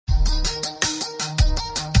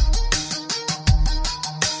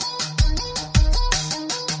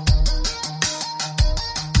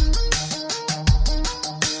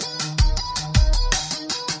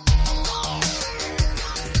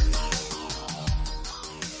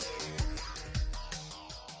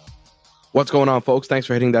What's going on, folks? Thanks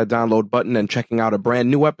for hitting that download button and checking out a brand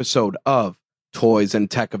new episode of Toys and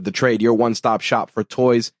Tech of the Trade, your one-stop shop for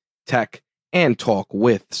toys, tech, and talk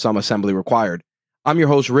with some assembly required. I'm your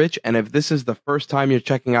host, Rich, and if this is the first time you're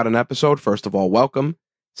checking out an episode, first of all, welcome.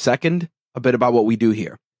 Second, a bit about what we do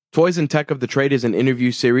here. Toys and Tech of the Trade is an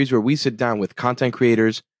interview series where we sit down with content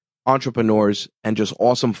creators, entrepreneurs, and just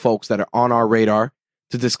awesome folks that are on our radar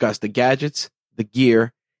to discuss the gadgets, the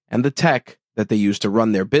gear, and the tech that they use to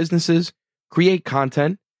run their businesses, create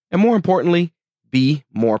content, and more importantly, be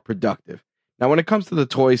more productive. Now, when it comes to the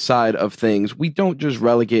toy side of things, we don't just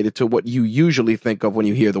relegate it to what you usually think of when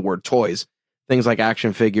you hear the word toys. Things like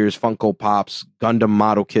action figures, Funko Pops, Gundam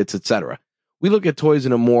model kits, etc. We look at toys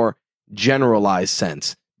in a more generalized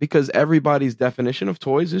sense because everybody's definition of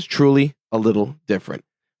toys is truly a little different.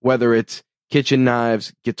 Whether it's kitchen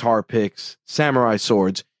knives, guitar picks, samurai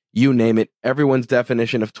swords, you name it, everyone's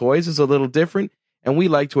definition of toys is a little different, and we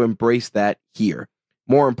like to embrace that here.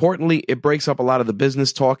 More importantly, it breaks up a lot of the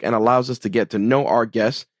business talk and allows us to get to know our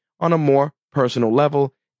guests on a more personal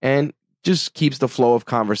level and just keeps the flow of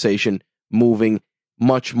conversation moving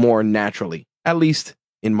much more naturally, at least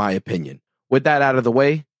in my opinion. With that out of the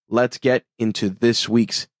way, let's get into this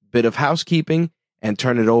week's bit of housekeeping and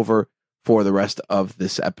turn it over for the rest of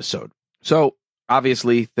this episode. So,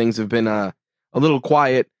 obviously, things have been a little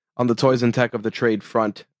quiet on the Toys and Tech of the Trade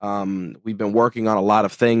front. We've been working on a lot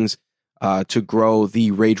of things to grow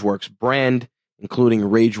the RageWorks brand, including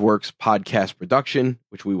RageWorks podcast production,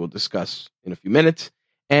 which we will discuss in a few minutes,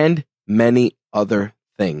 and many other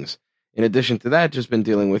things. In addition to that, just been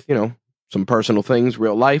dealing with, some personal things,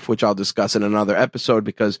 real life, which I'll discuss in another episode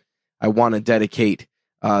because I want to dedicate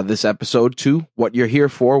this episode to what you're here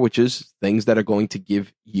for, which is things that are going to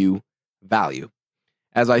give you value.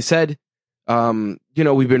 As I said,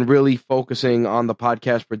 we've been really focusing on the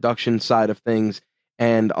podcast production side of things,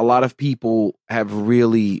 and a lot of people have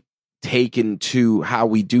really taken to how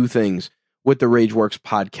we do things with the RageWorks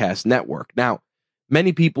podcast network. Now,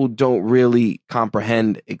 many people don't really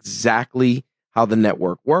comprehend exactly how the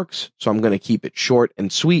network works, so I'm going to keep it short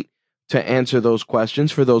and sweet to answer those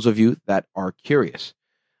questions for those of you that are curious.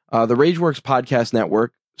 The RageWorks podcast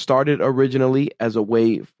network started originally as a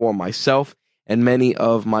way for myself and many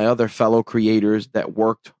of my other fellow creators that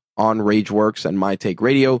worked on RageWorks and My Take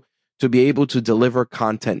Radio to be able to deliver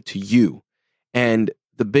content to you. And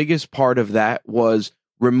the biggest part of that was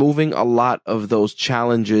removing a lot of those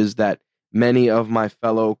challenges that many of my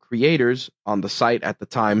fellow creators on the site at the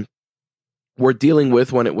time were dealing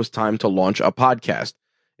with when it was time to launch a podcast: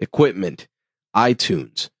 equipment,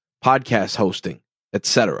 iTunes, podcast hosting,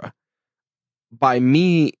 etc. By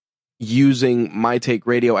me using My Take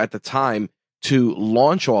Radio at the time to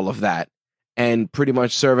launch all of that and pretty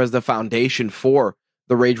much serve as the foundation for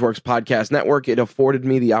the RageWorks podcast network, it afforded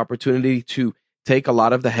me the opportunity to take a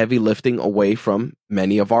lot of the heavy lifting away from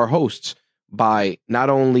many of our hosts by not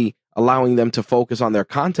only allowing them to focus on their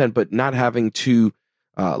content, but not having to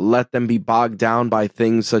let them be bogged down by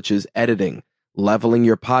things such as editing, leveling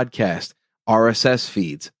your podcast, RSS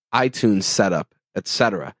feeds, iTunes setup,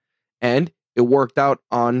 etc. And it worked out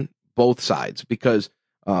on both sides because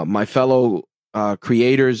my fellow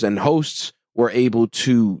creators and hosts were able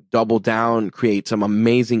to double down, create some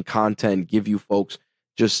amazing content, give you folks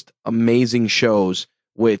just amazing shows,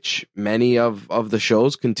 which many of the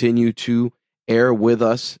shows continue to air with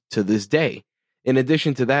us to this day. In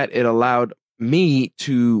addition to that, it allowed me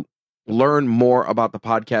to learn more about the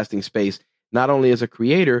podcasting space, not only as a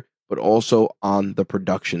creator, but also on the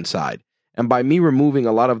production side. And by me removing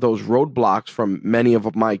a lot of those roadblocks from many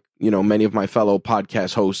of my fellow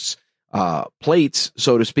podcast hosts' plates,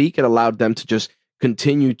 so to speak, it allowed them to just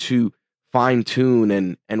continue to fine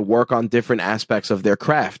tune and work on different aspects of their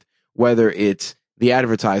craft, whether it's the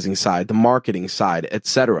advertising side, the marketing side,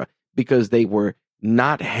 etc., because they were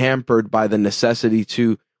not hampered by the necessity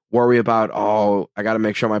to worry about, I got to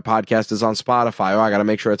make sure my podcast is on Spotify, or I got to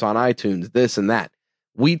make sure it's on iTunes, this and that.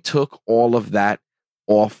 We took all of that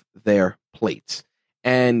off their plates.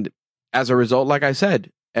 And as a result, like I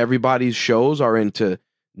said, everybody's shows are into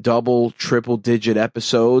double, triple digit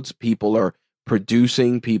episodes. People are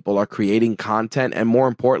producing, people are creating content, and more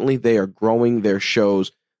importantly, they are growing their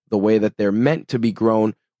shows the way that they're meant to be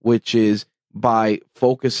grown, which is by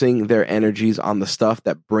focusing their energies on the stuff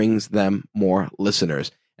that brings them more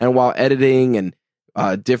listeners. And while editing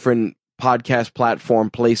and different podcast platform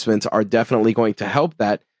placements are definitely going to help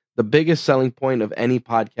that, the biggest selling point of any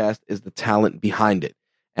podcast is the talent behind it.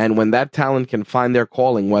 And when that talent can find their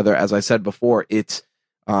calling, whether, as I said before, it's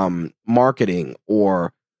marketing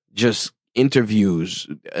or just interviews,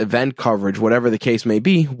 event coverage, whatever the case may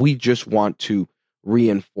be, we just want to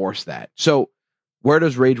reinforce that. So where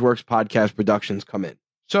does Rageworks Podcast Productions come in?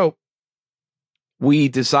 So we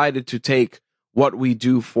decided to take what we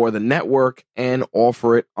do for the network and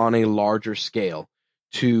offer it on a larger scale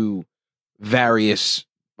to various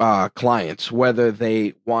clients, whether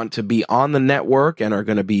they want to be on the network and are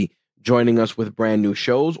going to be joining us with brand new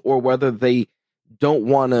shows, or whether they don't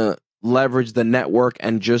want to leverage the network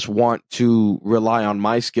and just want to rely on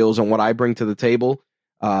my skills and what I bring to the table.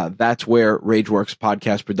 That's where Rageworks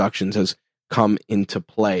Podcast Productions has come into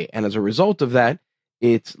play. And as a result of that,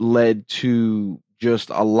 it's led to just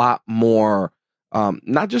a lot more,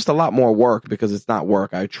 not just a lot more work, because it's not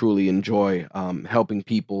work. I truly enjoy helping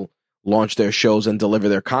people launch their shows and deliver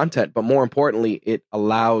their content. But more importantly, it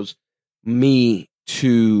allows me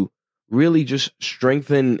to really just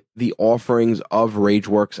strengthen the offerings of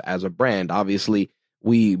Rageworks as a brand. Obviously,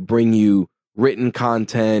 we bring you written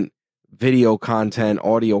content, video content,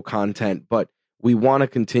 audio content, but we want to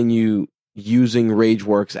continue using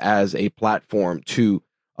Rageworks as a platform to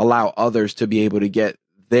allow others to be able to get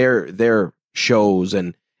their shows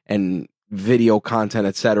and video content,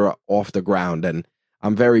 etc., off the ground. And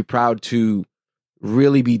I'm very proud to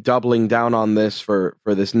really be doubling down on this for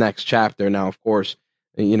this next chapter. Now, of course,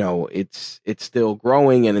 you know, it's still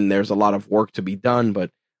growing and there's a lot of work to be done, but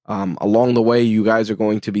along the way, you guys are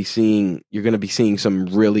going to be seeing some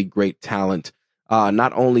really great talent,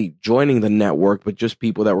 not only joining the network, but just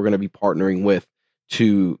people that we're going to be partnering with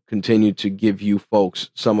to continue to give you folks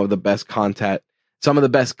some of the best content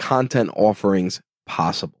offerings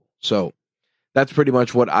possible. So that's pretty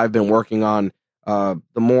much what I've been working on. The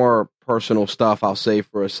more personal stuff I'll save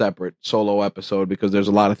for a separate solo episode, because there's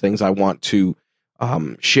a lot of things I want to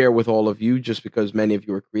share with all of you, just because many of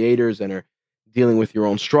you are creators and are dealing with your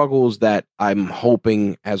own struggles, that I'm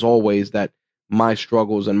hoping, as always, that my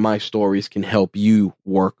struggles and my stories can help you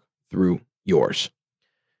work through yours.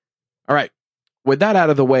 All right. With that out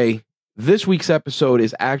of the way, this week's episode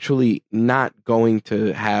is actually not going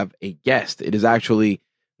to have a guest. It is actually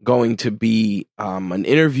going to be an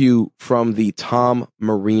interview from the Tom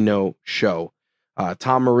Marino show.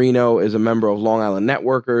 Tom Marino is a member of Long Island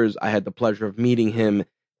Networkers. I had the pleasure of meeting him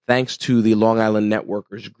thanks to the Long Island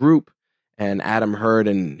Networkers group, and Adam Hurd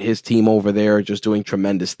and his team over there are just doing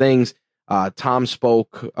tremendous things. Tom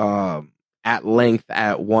spoke at length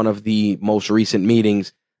at one of the most recent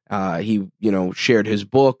meetings. He, shared his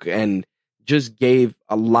book and just gave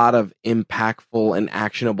a lot of impactful and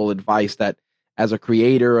actionable advice that, as a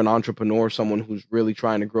creator, an entrepreneur, someone who's really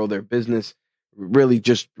trying to grow their business, really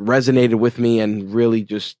just resonated with me, and really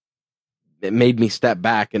just it made me step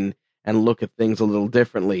back and look at things a little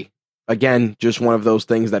differently. Again, just one of those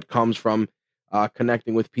things that comes from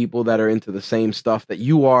connecting with people that are into the same stuff that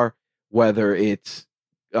you are, whether it's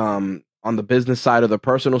on the business side or the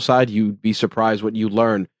personal side. You'd be surprised what you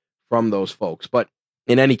learn from those folks. But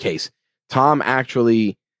in any case, Tom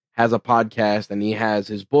actually has a podcast, and he has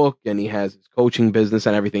his book, and he has his coaching business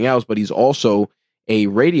and everything else, but he's also a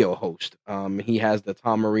radio host. He has the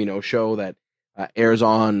Tom Marino show that airs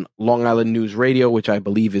on Long Island News Radio, which I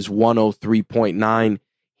believe is 103.9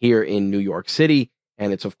 here in New York City.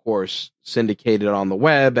 And it's, of course, syndicated on the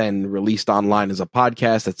web and released online as a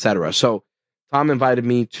podcast, etc. So Tom invited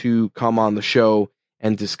me to come on the show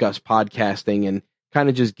and discuss podcasting and kind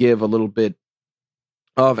of just give a little bit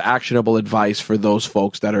of actionable advice for those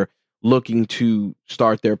folks that are looking to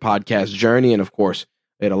start their podcast journey. And of course,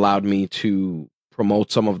 it allowed me to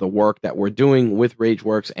promote some of the work that we're doing with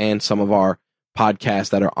Rageworks and some of our podcasts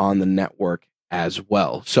that are on the network as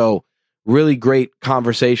well. So really great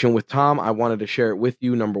conversation with Tom. I wanted to share it with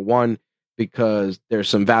you, number one, because there's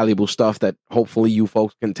some valuable stuff that hopefully you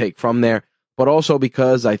folks can take from there, but also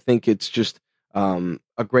because I think it's just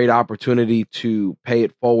a great opportunity to pay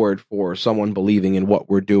it forward for someone believing in what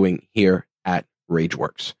we're doing here at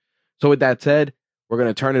Rageworks. So with that said, we're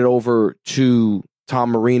going to turn it over to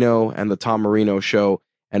Tom Marino and the Tom Marino show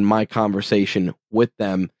and my conversation with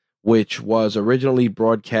them, which was originally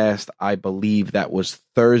broadcast, I believe that was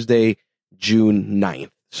Thursday, June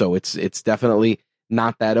 9th. So it's definitely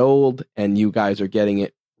not that old, and you guys are getting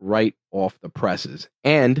it right off the presses.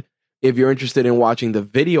 And if you're interested in watching the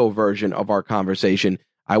video version of our conversation,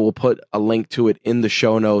 I will put a link to it in the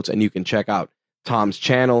show notes, and you can check out Tom's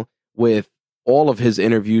channel with all of his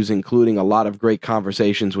interviews, including a lot of great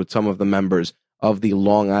conversations with some of the members of the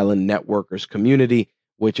Long Island Networkers community,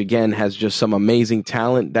 which again has just some amazing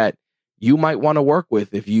talent that you might want to work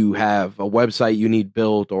with if you have a website you need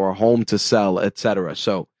built or a home to sell, etc.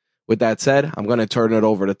 So with that said, I'm going to turn it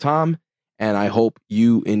over to Tom, and I hope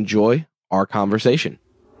you enjoy our conversation.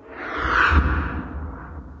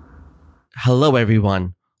 Hello,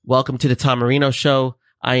 everyone. Welcome to the Tom Marino Show.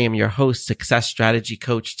 I am your host, success strategy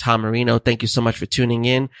coach, Tom Marino. Thank you so much for tuning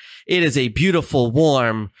in. It is a beautiful,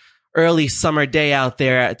 warm, early summer day out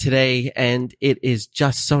there today, and it is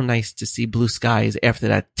just so nice to see blue skies after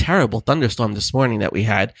that terrible thunderstorm this morning that we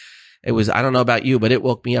had. It was, I don't know about you, but it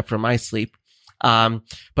woke me up from my sleep.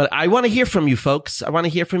 But I want to hear from you folks. I want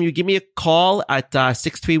to hear from you. Give me a call at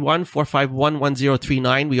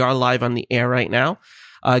 631-451-1039. We are live on the air right now.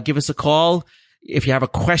 Give us a call. If you have a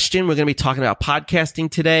question, we're going to be talking about podcasting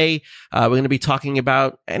today. We're going to be talking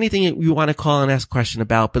about anything you want to call and ask a question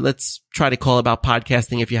about, but let's try to call about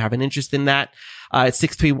podcasting if you have an interest in that. It's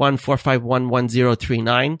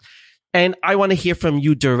 631-451-1039. And I want to hear from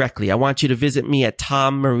you directly. I want you to visit me at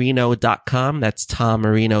tommarino.com. That's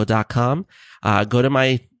tommarino.com. Go to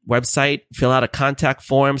my website, fill out a contact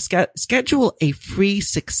form, schedule a free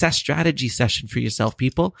success strategy session for yourself,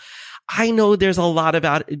 people. I know there's a lot of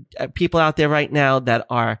people out there right now that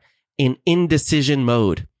are in indecision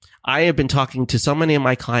mode. I have been talking to so many of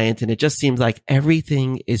my clients, and it just seems like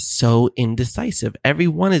everything is so indecisive.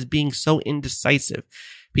 Everyone is being so indecisive.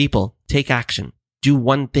 People, take action. Do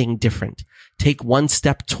one thing different. Take one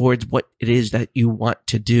step towards what it is that you want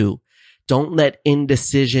to do. Don't let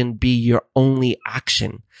indecision be your only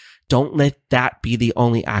action. Don't let that be the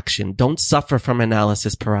only action. Don't suffer from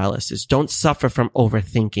analysis paralysis. Don't suffer from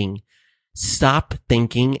overthinking. Stop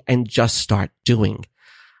thinking and just start doing.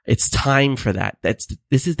 It's time for that.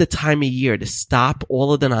 This is the time of year to stop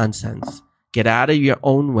all of the nonsense, get out of your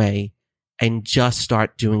own way, and just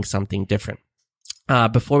start doing something different.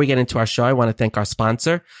 Before we get into our show, I want to thank our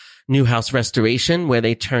sponsor, New House Restoration, where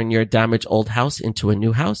they turn your damaged old house into a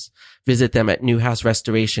new house. Visit them at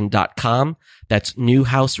newhouserestoration.com. That's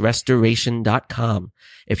newhouserestoration.com.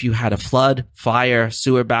 If you had a flood, fire,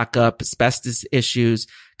 sewer backup, asbestos issues,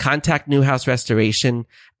 contact New House Restoration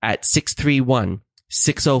at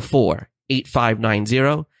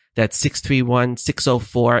 631-604-8590. That's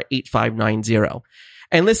 631-604-8590.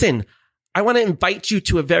 And listen, I want to invite you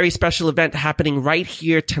to a very special event happening right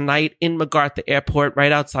here tonight in MacArthur Airport,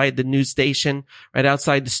 right outside the news station, right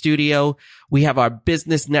outside the studio. We have our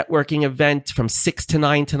business networking event from 6 to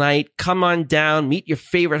 9 tonight. Come on down, meet your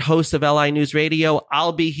favorite host of LI News Radio.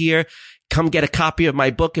 I'll be here. Come get a copy of my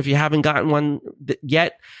book if you haven't gotten one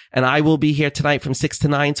yet. And I will be here tonight from 6 to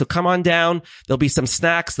 9. So come on down. There'll be some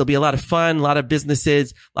snacks. There'll be a lot of fun, a lot of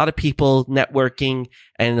businesses, a lot of people networking.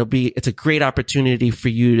 And it's a great opportunity for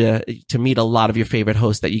you to meet a lot of your favorite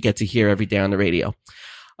hosts that you get to hear every day on the radio.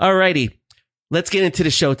 All righty. Let's get into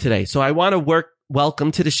the show today. So I want to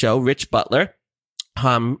welcome to the show Rich Butler,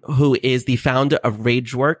 who is the founder of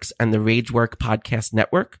RageWorks and the RageWork Podcast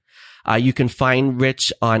Network. You can find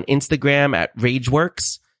Rich on Instagram at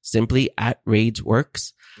RageWorks, simply at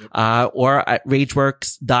RageWorks, or at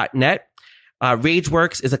RageWorks.net.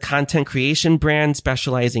 RageWorks is a content creation brand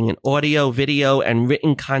specializing in audio, video, and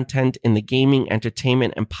written content in the gaming,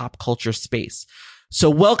 entertainment, and pop culture space. So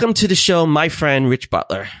welcome to the show, my friend, Rich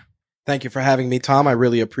Butler. Thank you for having me, Tom. I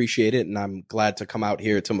really appreciate it, and I'm glad to come out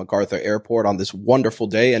here to MacArthur Airport on this wonderful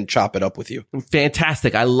day and chop it up with you.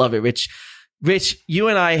 Fantastic. I love it, Rich. Rich, you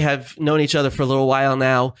and I have known each other for a little while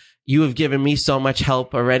now. You have given me so much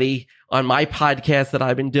help already on my podcast that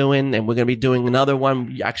I've been doing, and we're going to be doing another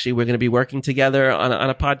one. Actually, we're going to be working together on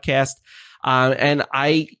a podcast. And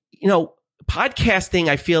podcasting,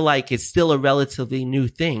 I feel like is still a relatively new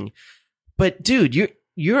thing. But dude,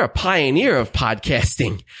 you're a pioneer of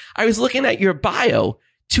podcasting. I was looking at your bio,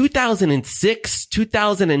 2006,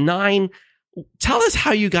 2009. Tell us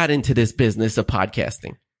how you got into this business of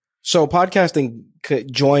podcasting. So podcasting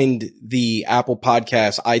joined the Apple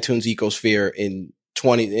Podcast iTunes ecosphere in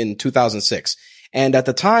 2006. And at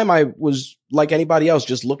the time I was like anybody else,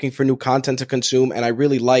 just looking for new content to consume. And I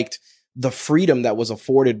really liked the freedom that was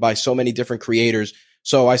afforded by so many different creators.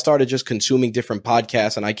 So I started just consuming different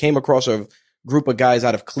podcasts, and I came across a group of guys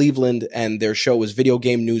out of Cleveland, and their show was Video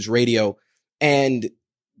Game News Radio, and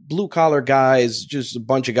blue collar guys, just a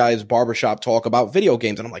bunch of guys, barbershop talk about video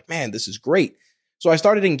games. And I'm like, man, this is great. So I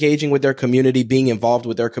started engaging with their community, being involved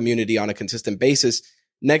with their community on a consistent basis.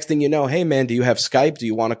 Next thing you know, hey man, do you have Skype? Do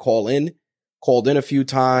you want to call in? Called in a few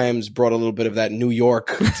times, brought a little bit of that New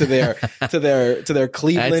York to their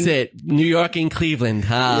Cleveland. That's it. New York and Cleveland.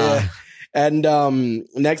 Yeah. And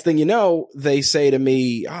next thing you know, they say to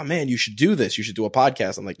me, oh man, you should do this. You should do a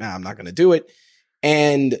podcast. I'm like, nah, I'm not going to do it.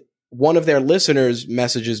 And one of their listeners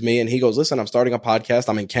messages me and he goes, listen, I'm starting a podcast.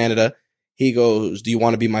 I'm in Canada. He goes, do you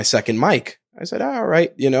want to be my second mic? I said, all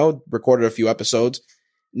right, recorded a few episodes.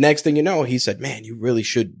 Next thing you know, he said, man, you really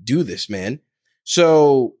should do this, man.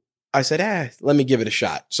 So I said, let me give it a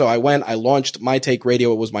shot. So I launched My Take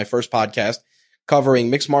Radio. It was my first podcast. covering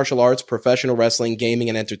mixed martial arts, professional wrestling, gaming,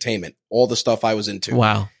 and entertainment, all the stuff I was into.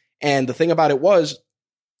 Wow. And the thing about it was,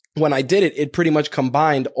 when I did it, it pretty much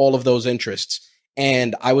combined all of those interests.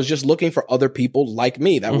 And I was just looking for other people like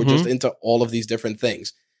me that were just into all of these different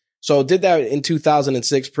things. So did that in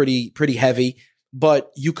 2006, pretty heavy,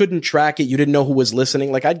 but you couldn't track it. You didn't know who was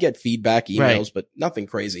listening. Like, I'd get feedback emails, but nothing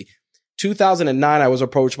crazy. 2009, I was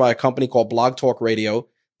approached by a company called Blog Talk Radio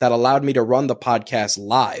that allowed me to run the podcast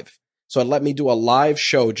live. So it let me do a live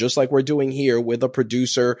show, just like we're doing here, with a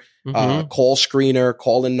producer, call screener,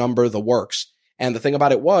 call in number, the works. And the thing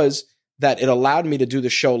about it was that it allowed me to do the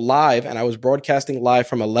show live, and I was broadcasting live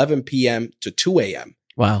from 11 p.m. to 2 a.m.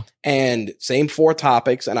 Wow. And same 4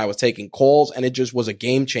 topics, and I was taking calls, and it just was a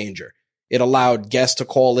game changer. It allowed guests to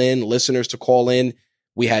call in, listeners to call in.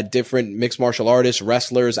 We had different mixed martial artists,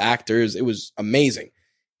 wrestlers, actors. It was amazing.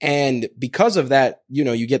 And because of that, you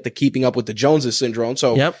know, you get the keeping up with the Joneses syndrome.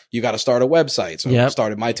 So you got to start a website. So I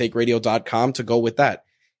started mytakeradio.com to go with that.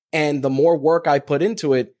 And the more work I put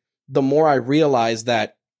into it, the more I realized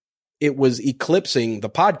that it was eclipsing the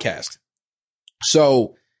podcast.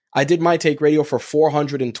 So I did My Take Radio for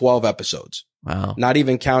 412 episodes. Wow. Not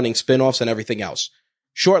even counting spinoffs and everything else.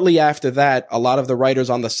 Shortly after that, a lot of the writers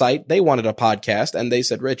on the site, they wanted a podcast, and they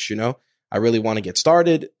said, Rich, you know, I really want to get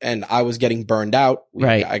started. And I was getting burned out.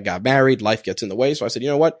 I got married. Life gets in the way. So I said, you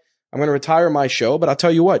know what? I'm going to retire my show, but I'll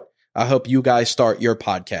tell you what, I'll help you guys start your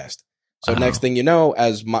podcast. So next thing you know,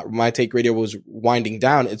 as my Take Radio was winding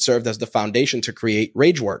down, it served as the foundation to create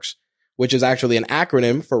Rageworks, which is actually an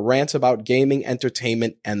acronym for Rants About Gaming,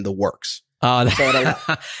 Entertainment, and the Works. Oh,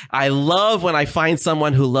 I love when I find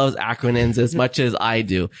someone who loves acronyms as much as I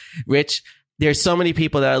do. Rich, there's so many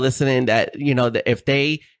people that are listening that, you know, that if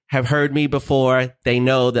they have heard me before, they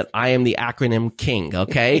know that I am the acronym king.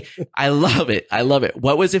 Okay. I love it. I love it.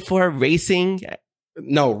 What was it for? Racing?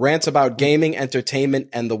 No, Rants About Gaming, Entertainment,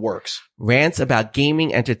 and the Works. Rants About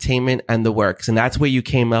Gaming, Entertainment, and the Works. And that's where you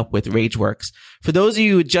came up with Rageworks. For those of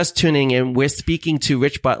you just tuning in, we're speaking to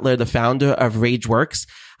Rich Butler, the founder of Rageworks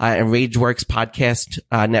and Rageworks Podcast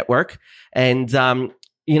Network. And,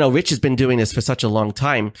 you know, Rich has been doing this for such a long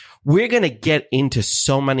time. We're going to get into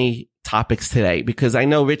so many topics today because I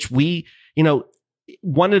know, Rich, you know,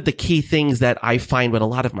 one of the key things that I find with a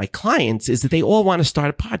lot of my clients is that they all want to start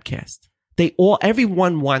a podcast.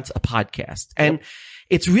 Everyone wants a podcast, and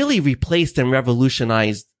it's really replaced and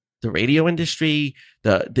revolutionized the radio industry,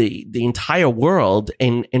 the entire world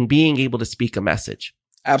in being able to speak a message.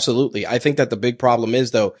 Absolutely. I think that the big problem is,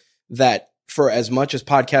 though, that for as much as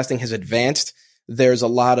podcasting has advanced, there's a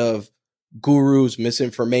lot of gurus,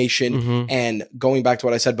 misinformation, and going back to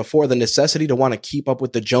what I said before, the necessity to want to keep up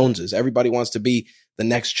with the Joneses. Everybody wants to be the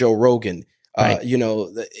next Joe Rogan. You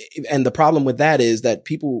know, and the problem with that is that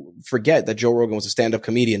people forget that Joe Rogan was a stand-up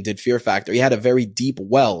comedian, did Fear Factor. He had a very deep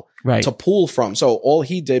well to pull from. So all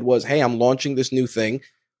he did was, hey, I'm launching this new thing.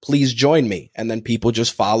 Please join me. And then people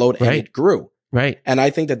just followed and it grew. Right. And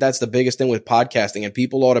I think that that's the biggest thing with podcasting. And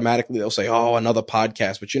people automatically, they'll say, oh, another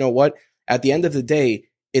podcast. But you know what? At the end of the day,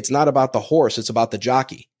 it's not about the horse. It's about the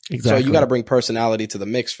jockey. Exactly. So you got to bring personality to the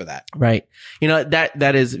mix for that. Right. You know,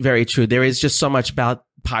 that is very true. There is just so much about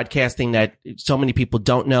podcasting that so many people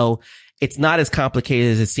don't know. It's not as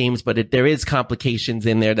complicated as it seems, but there is complications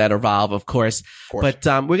in there that evolve, of course. But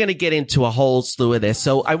we're going to get into a whole slew of this.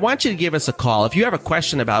 So I want you to give us a call. If you have a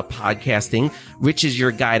question about podcasting, Rich is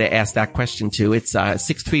your guy to ask that question to. It's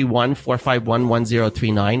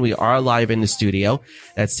 631-451-1039. We are live in the studio.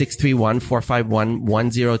 That's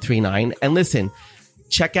 631-451-1039. And listen,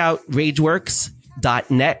 check out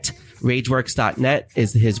rageworks.net. Rageworks.net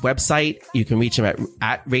is his website. You can reach him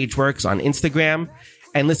at Rageworks on Instagram.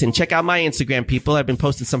 And listen, check out my Instagram, people. I've been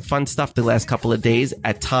posting some fun stuff the last couple of days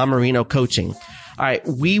at Tom Marino Coaching. All right,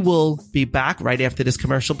 we will be back right after this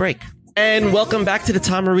commercial break. And welcome back to the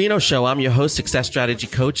Tom Marino Show. I'm your host, Success Strategy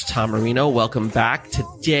Coach Tom Marino. Welcome back.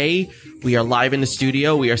 Today, we are live in the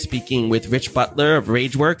studio. We are speaking with Rich Butler of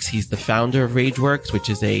Rageworks. He's the founder of Rageworks, which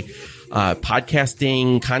is a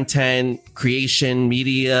podcasting, content creation,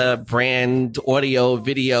 media, brand, audio,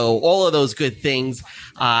 video, all of those good things.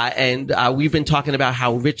 And we've been talking about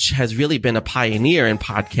how Rich has really been a pioneer in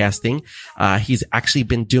podcasting. He's actually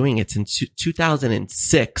been doing it since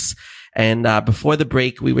 2006. And before the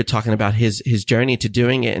break, we were talking about his journey to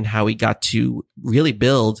doing it and how he got to really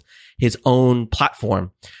build his own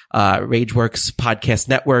platform. Rageworks Podcast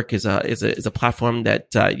Network is a platform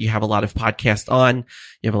that you have a lot of podcasts on.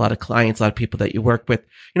 You have a lot of clients, a lot of people that you work with.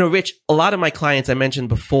 You know, Rich, a lot of my clients I mentioned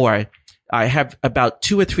before, I have about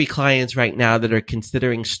 2 or 3 clients right now that are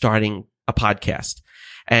considering starting a podcast.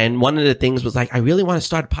 And one of the things was like, I really want to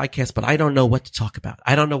start a podcast, but I don't know what to talk about.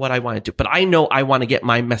 I don't know what I want to do, but I know I want to get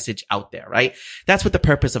my message out there, right? That's what the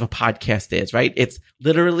purpose of a podcast is, right? It's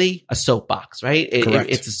literally a soapbox, right?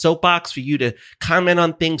 It's a soapbox for you to comment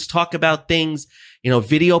on things, talk about things.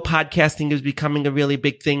 Video podcasting is becoming a really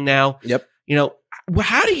big thing now. Yep.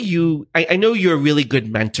 How do you, I know you're a really good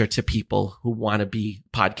mentor to people who want to be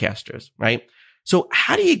podcasters, right? So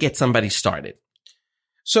how do you get somebody started?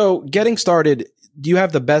 So getting started, you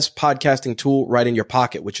have the best podcasting tool right in your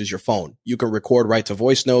pocket, which is your phone. You can record right to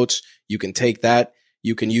voice notes. You can take that.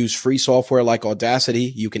 You can use free software like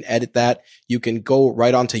Audacity. You can edit that. You can go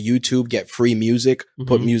right onto YouTube, get free music,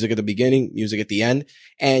 put music at the beginning, music at the end.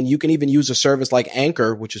 And you can even use a service like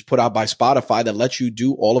Anchor, which is put out by Spotify, that lets you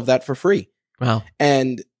do all of that for free. Wow.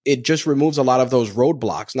 And it just removes a lot of those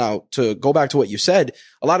roadblocks. Now, to go back to what you said,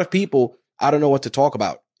 a lot of people, I don't know what to talk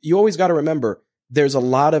about. You always got to remember there's a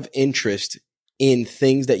lot of interest in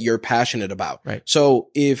things that you're passionate about. Right. So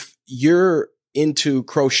if you're into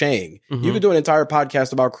crocheting, you could do an entire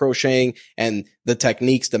podcast about crocheting and the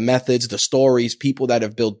techniques, the methods, the stories, people that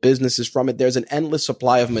have built businesses from it. There's an endless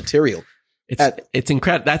supply of material. It's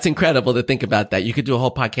incredible. That's incredible to think about that. You could do a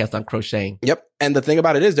whole podcast on crocheting. Yep. And the thing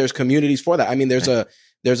about it is there's communities for that. I mean, there's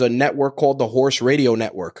a network called the Horse Radio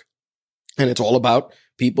Network, and it's all about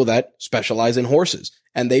people that specialize in horses.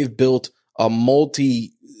 And they've built a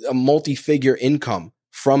multi-figure income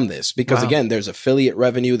from this because again, there's affiliate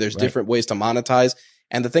revenue. There's different ways to monetize.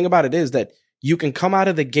 And the thing about it is that you can come out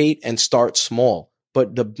of the gate and start small.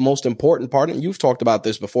 But the most important part, and you've talked about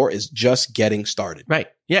this before, is just getting started. Right.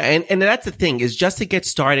 Yeah. And that's the thing, is just to get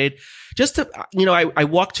started, just to, I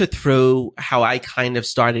walked her through how I kind of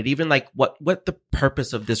started, even like what the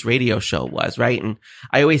purpose of this radio show was. Right. And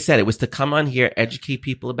I always said it was to come on here, educate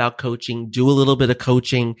people about coaching, do a little bit of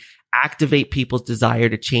coaching, activate people's desire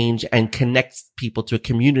to change, and connect people to a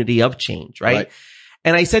community of change. Right.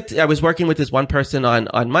 And I said, I was working with this one person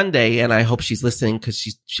on Monday, and I hope she's listening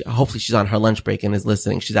because hopefully she's on her lunch break and is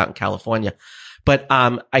listening. She's out in California. But,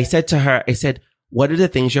 I said to her, what are the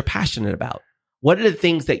things you're passionate about? What are the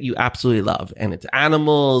things that you absolutely love? And it's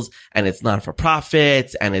animals, and it's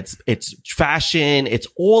non-for-profits, and it's fashion. It's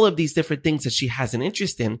all of these different things that she has an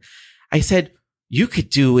interest in. I said, you could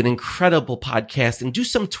do an incredible podcast and do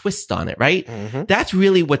some twist on it, right? That's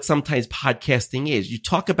really what sometimes podcasting is. You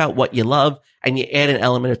talk about what you love and you add an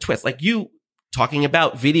element of twist, like you talking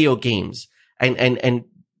about video games and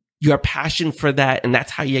your passion for that. And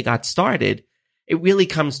that's how you got started. It really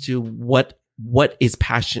comes to what is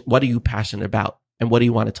passion? What are you passionate about? And what do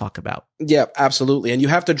you want to talk about? Yeah, absolutely. And you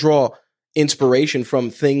have to draw inspiration from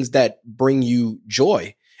things that bring you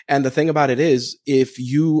joy. And the thing about it is, if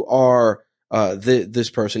you are this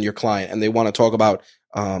person, your client, and they want to talk about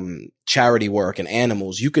charity work and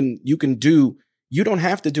animals, you don't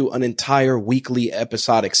have to do an entire weekly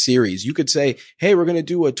episodic series. You could say, hey, we're going to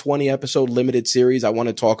do a 20 episode limited series. I want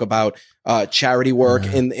to talk about charity work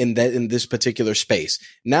in this particular space.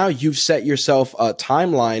 Now you've set yourself a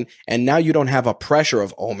timeline, and now you don't have a pressure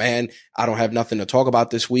of, oh man, I don't have nothing to talk about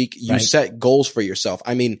this week. You set goals for yourself.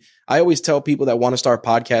 I mean, I always tell people that want to start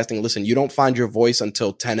podcasting, listen, you don't find your voice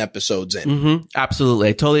until 10 episodes in. Absolutely.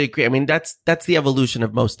 I totally agree. I mean, that's the evolution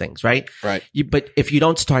of most things, right? Right. But if you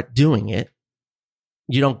don't start doing it,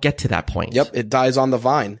 you don't get to that point. Yep. It dies on the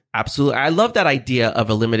vine. Absolutely. I love that idea of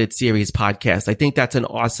a limited series podcast. I think that's an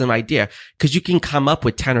awesome idea because you can come up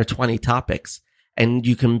with 10 or 20 topics and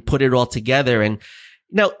you can put it all together. And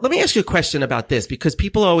now let me ask you a question about this, because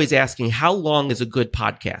people are always asking, how long is a good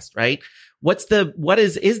podcast, right?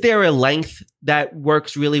 Is there a length that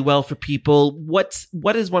works really well for people? What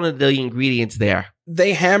is one of the ingredients there?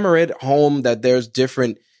 They hammer it home that there's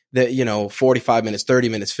different, 45 minutes, 30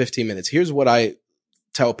 minutes, 15 minutes. Here's what I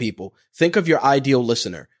tell people. Think of your ideal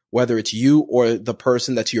listener, whether it's you or the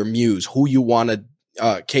person that's your muse, who you want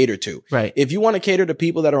to cater to. Right. If you want to cater to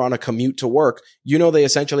people that are on a commute to work, they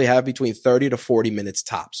essentially have between 30 to 40 minutes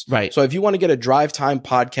tops. Right. So if you want to get a drive time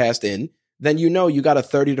podcast in, then you got a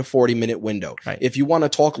 30 to 40 minute window. Right. If you want to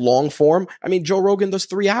talk long form, I mean, Joe Rogan does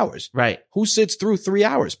 3 hours. Right. Who sits through 3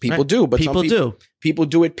 hours? People do, but people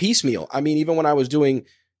do it piecemeal. I mean, even when I was doing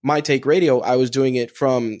My Take Radio, I was doing it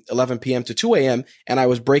from 11 p.m. to 2 a.m. and I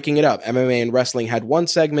was breaking it up. MMA and wrestling had one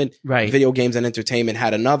segment. Right. Video games and entertainment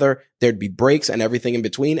had another. There'd be breaks and everything in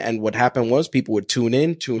between. And what happened was people would tune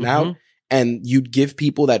in, tune out, and you'd give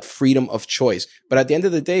people that freedom of choice. But at the end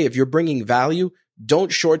of the day, if you're bringing value,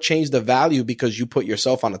 don't shortchange the value because you put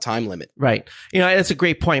yourself on a time limit. Right. That's a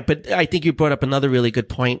great point. But I think you brought up another really good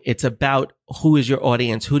point. It's about who is your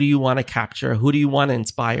audience? Who do you want to capture? Who do you want to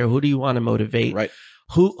inspire? Who do you want to motivate? Right.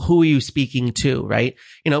 who are you speaking to, right?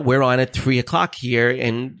 We're on at 3:00 here,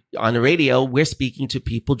 and on the radio, we're speaking to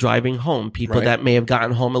people driving home, people Right. that may have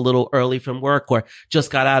gotten home a little early from work or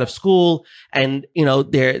just got out of school, and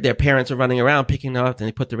their parents are running around picking them up, and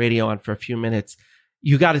they put the radio on for a few minutes.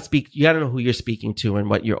 You got to know who you're speaking to and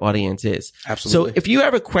what your audience is. Absolutely. So if you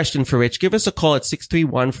have a question for Rich, give us a call at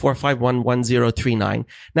 631-451-1039.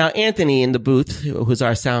 Now, Anthony in the booth, who's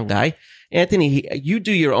our sound guy, Anthony, you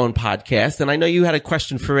do your own podcast, and I know you had a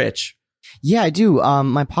question for Rich. Yeah, I do.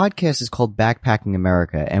 My podcast is called Backpacking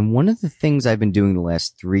America, and one of the things I've been doing the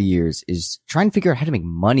last 3 years is trying to figure out how to make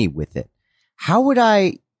money with it. How would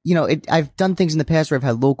I, I've done things in the past where I've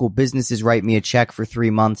had local businesses write me a check for 3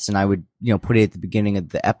 months, and I would, put it at the beginning of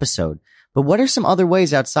the episode. But what are some other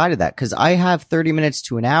ways outside of that? Because I have 30 minutes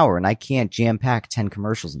to an hour, and I can't jam-pack 10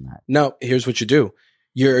 commercials in that. No, here's what you do.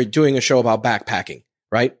 You're doing a show about backpacking,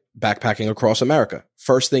 right? Backpacking across America.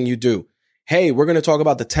 First thing you do, hey, we're going to talk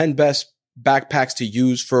about the 10 best backpacks to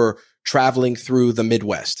use for traveling through the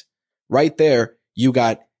Midwest. Right there, you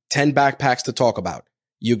got 10 backpacks to talk about.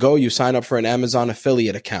 You go, you sign up for an Amazon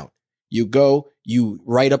affiliate account. You go, you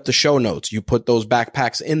write up the show notes. You put those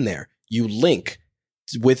backpacks in there. You link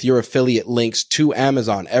with your affiliate links to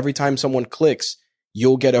Amazon. Every time someone clicks,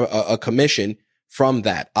 you'll get a commission from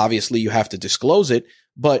that. Obviously, you have to disclose it,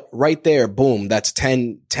 but right there, boom, that's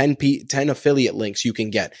 10 affiliate links you can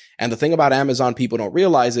get. And the thing about Amazon people don't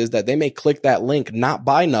realize is that they may click that link, not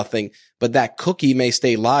buy nothing, but that cookie may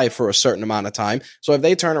stay live for a certain amount of time. So if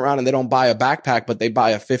they turn around and they don't buy a backpack, but they buy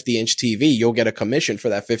a 50-inch TV, you'll get a commission for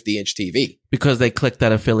that 50-inch TV. Because they clicked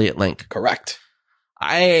that affiliate link. Correct.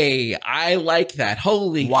 I like that.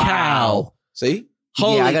 Holy cow. See?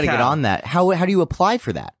 Holy yeah, I got to cow. get on that. How do you apply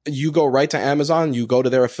for that? You go right to Amazon, you go to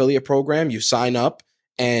their affiliate program, you sign up,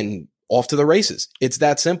 and off to the races. It's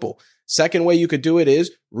that simple. Second way you could do it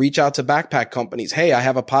is reach out to backpack companies. Hey, I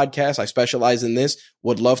have a podcast. I specialize in this.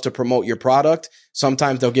 Would love to promote your product.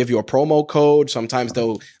 Sometimes they'll give you a promo code. Sometimes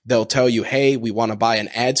they'll tell you, hey, we want to buy an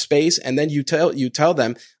ad space. And then you tell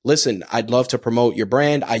them, listen, I'd love to promote your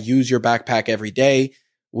brand. I use your backpack every day.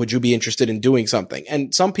 Would you be interested in doing something?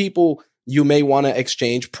 And some people, you may want to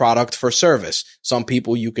exchange product for service. Some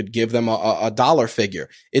people, you could give them a dollar figure.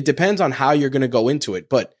 It depends on how you're going to go into it.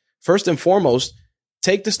 But first and foremost,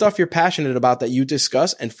 take the stuff you're passionate about that you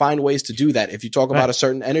discuss and find ways to do that. If you talk about a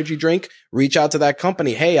certain energy drink, reach out to that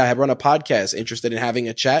company. Hey, I have run a podcast, interested in having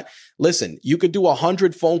a chat. Listen, you could do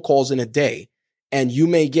 100 phone calls in a day and you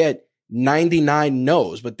may get 99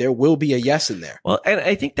 no's, but there will be a yes in there. Well, and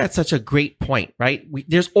I think that's such a great point, right?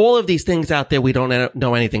 There's all of these things out there we don't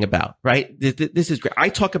know anything about, right? This is great. I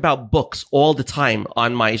talk about books all the time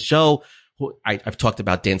on my show. I've talked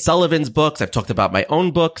about Dan Sullivan's books. I've talked about my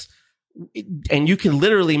own books. And you can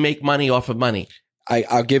literally make money off of money.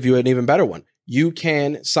 I'll give you an even better one. You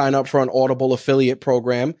can sign up for an Audible affiliate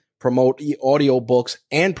program, promote audio books,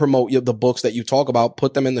 and promote the books that you talk about,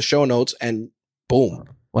 put them in the show notes, and boom.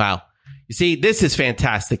 Wow. You see, this is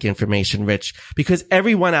fantastic information, Rich, because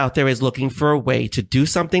everyone out there is looking for a way to do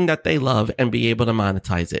something that they love and be able to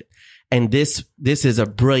monetize it. And this is a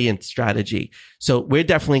brilliant strategy. So we're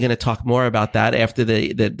definitely going to talk more about that after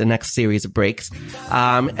the next series of breaks.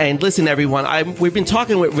 And listen, everyone, we've been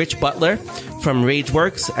talking with Rich Butler from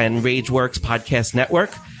RageWorks and RageWorks Podcast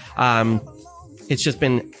Network. It's just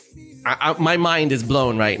been, my mind is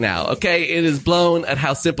blown right now. Okay. It is blown at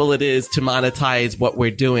how simple it is to monetize what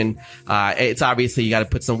we're doing. It's obviously you got to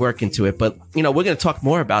put some work into it, but we're going to talk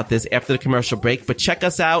more about this after the commercial break, but check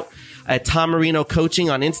us out at Tom Marino Coaching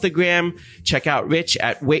on Instagram. Check out Rich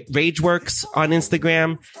at RageWorks on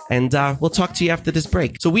Instagram. And we'll talk to you after this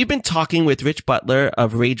break. So we've been talking with Rich Butler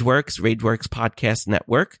of RageWorks Podcast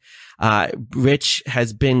Network. Rich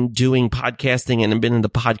has been doing podcasting and been in the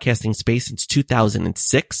podcasting space since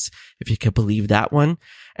 2006, if you could believe that one.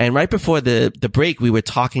 And right before the break, we were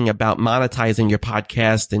talking about monetizing your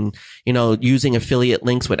podcast and, using affiliate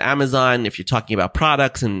links with Amazon if you're talking about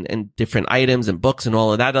products and different items and books and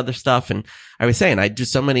all of that other stuff. And I was saying, I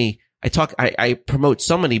promote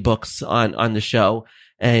so many books on the show,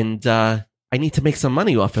 and I need to make some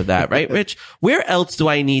money off of that, right, Rich? Where else do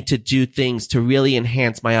I need to do things to really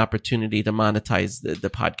enhance my opportunity to monetize the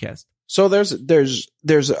podcast? So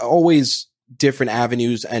there's always different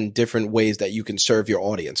avenues and different ways that you can serve your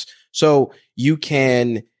audience. So you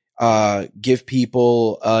can give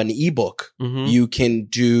people an ebook. Mm-hmm. You can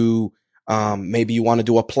do maybe you want to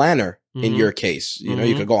do a planner. Mm-hmm. In your case,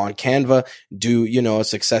 you could go on Canva, do, a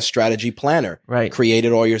success strategy planner, right? Create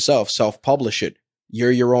it all yourself, self-publish it.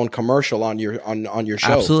 you're your own commercial on your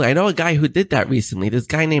show. Absolutely. I know a guy who did that recently. This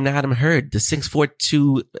guy named Adam Hurd, the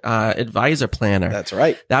 642 advisor planner. That's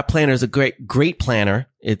right. That planner is a great planner.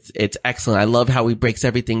 It's excellent. I love how he breaks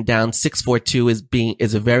everything down. 642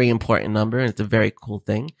 is a very important number, and it's a very cool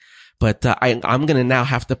thing. But I'm going to now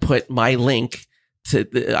have to put my link I'm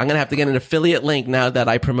going to have to get an affiliate link now that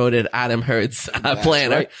I promoted Adam Hurd's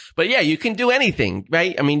planner. Right. But yeah, you can do anything,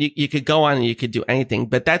 right? I mean, you could go on and you could do anything,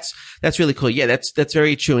 but that's really cool. Yeah, that's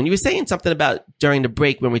very true. And you were saying something about during the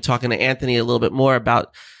break when we were talking to Anthony a little bit more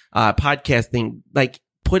about podcasting, like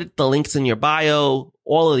put the links in your bio,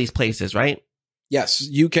 all of these places, right? Yes,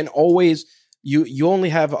 you can always, you only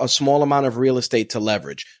have a small amount of real estate to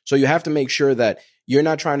leverage. So you have to make sure that you're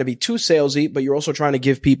not trying to be too salesy, but you're also trying to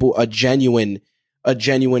give people a genuine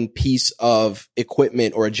piece of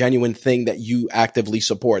equipment or a genuine thing that you actively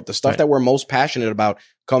support. The stuff that we're most passionate about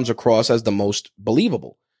comes across as the most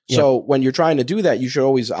believable. Yeah. So when you're trying to do that, you should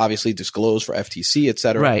always obviously disclose for FTC, et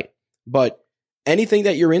cetera. Right. But anything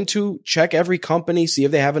that you're into, check every company, see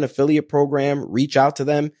if they have an affiliate program, reach out to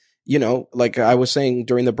them. You know, like I was saying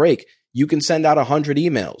during the break, you can send out 100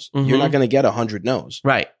 emails. Mm-hmm. You're not going to get 100 no's.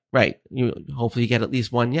 Right. Right. Hopefully you get at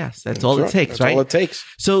least one yes. That's all it takes, right? That's all it takes.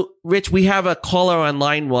 So, Rich, we have a caller on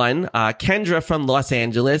line one, Kendra from Los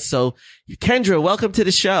Angeles. So, Kendra, welcome to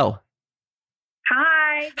the show.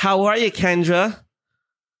 Hi. How are you, Kendra?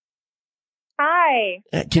 Hi.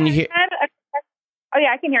 Can you hear? Oh,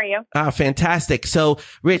 yeah, I can hear you. Fantastic. So,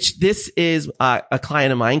 Rich, this is a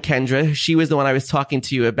client of mine, Kendra. She was the one I was talking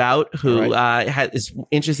to you about who is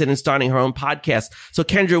interested in starting her own podcast. So,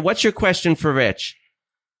 Kendra, what's your question for Rich?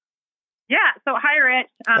 Yeah. So, hi, Rich.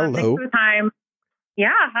 Hello. Thanks for the time.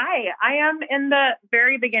 Yeah. Hi. I am in the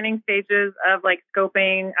very beginning stages of like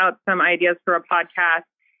scoping out some ideas for a podcast.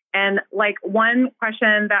 And like one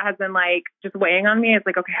question that has been like just weighing on me is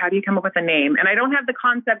like, okay, how do you come up with a name? And I don't have the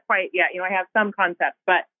concept quite yet. You know, I have some concepts,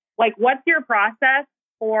 but like, what's your process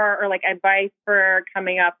or like advice for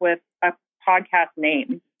coming up with a podcast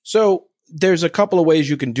name? So there's a couple of ways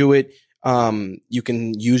you can do it. You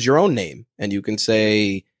can use your own name and you can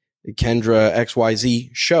say Kendra XYZ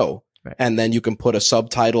show. Right. And then you can put a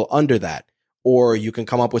subtitle under that, or you can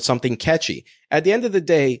come up with something catchy. At the end of the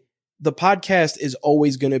day, the podcast is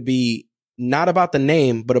always going to be not about the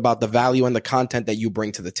name, but about the value and the content that you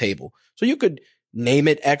bring to the table. So you could name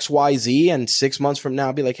it XYZ and 6 months from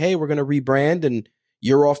now be like, hey, we're going to rebrand and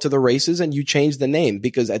you're off to the races, and you change the name,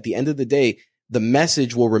 because at the end of the day, the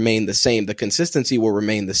message will remain the same. The consistency will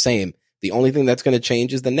remain the same. The only thing that's going to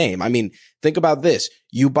change is the name. I mean, think about this.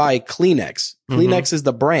 You buy Kleenex. Kleenex is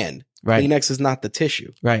the brand. Right. Kleenex is not the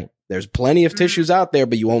tissue. Right. There's plenty of tissues out there,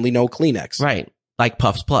 but you only know Kleenex. Right. Like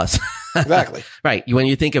Puffs Plus. Exactly. Right. When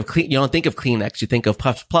you think of you don't think of Kleenex, you think of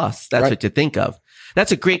Puffs Plus. That's what you think of.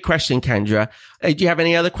 That's a great question, Kendra. Do you have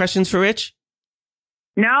any other questions for Rich?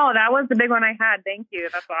 No, that was the big one I had. Thank you.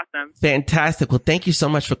 That's awesome. Fantastic. Well, thank you so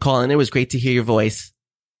much for calling. It was great to hear your voice.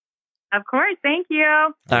 Of course. Thank you.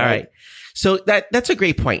 All right. So that's a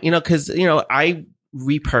great point, cause, I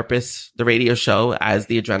repurpose the radio show as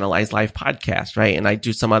the Adrenalize Life podcast, right? And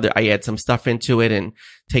I add some stuff into it and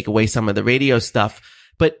take away some of the radio stuff.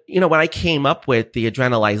 But, when I came up with the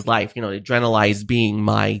Adrenalize Life, Adrenalize being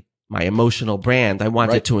my emotional brand, I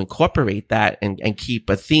wanted to incorporate that and keep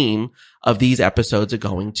a theme of these episodes are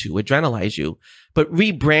going to adrenalize you. But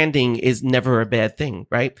rebranding is never a bad thing,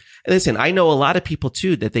 right? Listen, I know a lot of people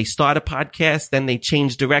too that they start a podcast, then they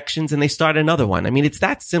change directions and they start another one. I mean, it's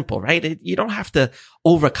that simple, right? You don't have to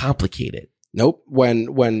overcomplicate it. Nope.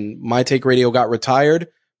 When My Take Radio got retired,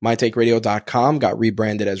 mytakeradio.com got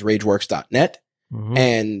rebranded as rageworks.net. Mm-hmm.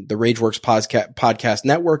 And the Rageworks podcast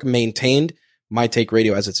network maintained My Take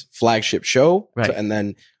Radio as its flagship show. Right. And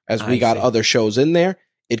then as we got other shows in there,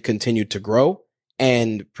 it continued to grow.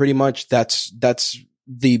 And pretty much that's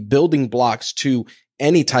the building blocks to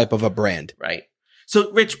any type of a brand. Right.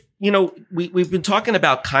 So, Rich, we've been talking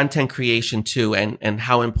about content creation too, and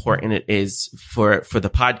how important it is for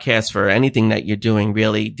the podcast, for anything that you're doing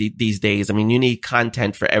really these days. I mean, you need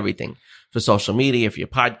content for everything, for social media, for your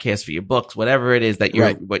podcast, for your books, whatever it is that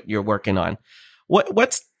what you're working on.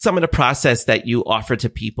 What's some of the process that you offer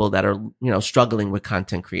to people that are, struggling with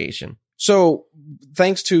content creation? So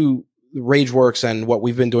thanks to Rageworks and what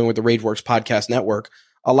we've been doing with the Rageworks podcast network,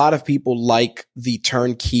 a lot of people like the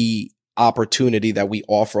turnkey opportunity that we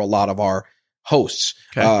offer a lot of our hosts.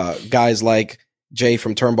 Okay. Guys like Jay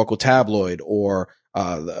from Turnbuckle Tabloid or,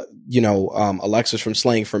 Alexis from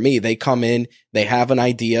Slaying for Me. They come in, they have an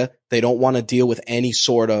idea. They don't want to deal with any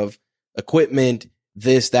sort of equipment,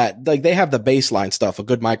 this, that. Like, they have the baseline stuff, a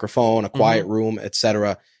good microphone, a quiet room,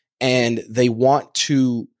 etc. And they want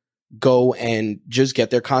to go and just get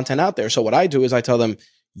their content out there. So what I do is I tell them,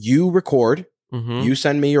 you record, you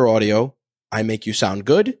send me your audio, I make you sound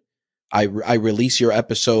good. I release your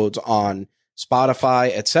episodes on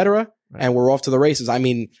Spotify, etc. Right. And we're off to the races. I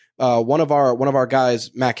mean, one of our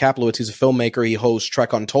guys, Matt Kaplowitz, he's a filmmaker. He hosts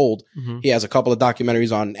Trek Untold. He has a couple of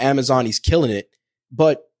documentaries on Amazon. He's killing it,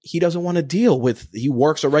 but he doesn't want to deal with, he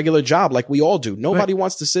works a regular job like we all do. Nobody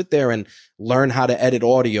wants to sit there and learn how to edit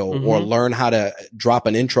audio or learn how to drop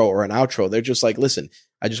an intro or an outro. They're just like, listen,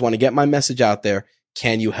 I just want to get my message out there.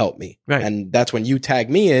 Can you help me? Right. And that's when you tag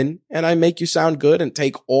me in and I make you sound good and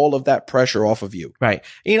take all of that pressure off of you. Right.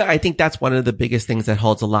 You know, I think that's one of the biggest things that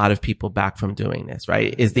holds a lot of people back from doing this,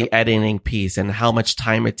 right? Is the editing piece and how much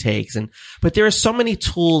time it takes. But there are so many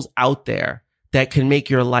tools out there that can make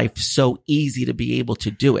your life so easy to be able to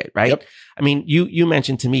do it, right? Yep. I mean, you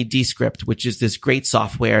mentioned to me Descript, which is this great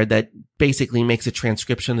software that basically makes a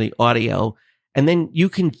transcription of the audio. And then you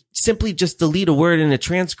can simply just delete a word in a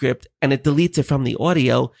transcript and it deletes it from the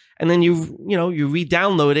audio. And then you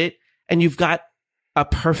re-download it and you've got a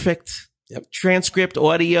perfect transcript,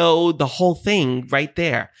 audio, the whole thing right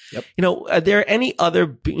there. Yep. You know, are there any other,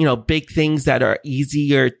 big things that are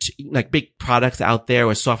easier to, like big products out there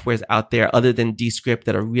or softwares out there other than Descript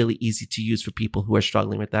that are really easy to use for people who are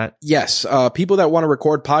struggling with that? Yes. People that want to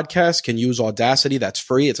record podcasts can use Audacity. That's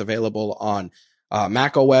free. It's available on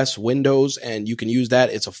Mac OS, Windows, and you can use that.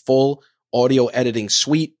 It's a full audio editing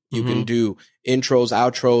suite. You can do intros,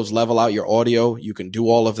 outros, level out your audio. You can do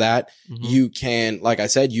all of that. You can, like I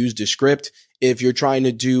said, use Descript. If you're trying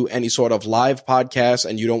to do any sort of live podcast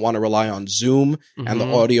and you don't want to rely on Zoom and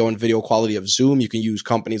the audio and video quality of Zoom, you can use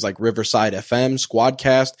companies like Riverside FM,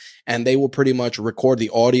 Squadcast, and they will pretty much record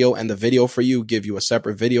the audio and the video for you, give you a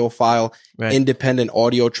separate video file, independent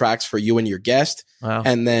audio tracks for you and your guest. Wow.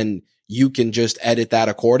 And then you can just edit that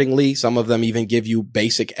accordingly. Some of them even give you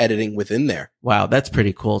basic editing within there. Wow, that's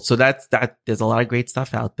pretty cool. So that there's a lot of great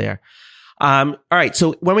stuff out there. All right.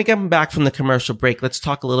 So when we come back from the commercial break, let's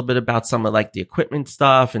talk a little bit about some of like the equipment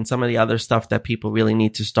stuff and some of the other stuff that people really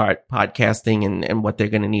need to start podcasting and what they're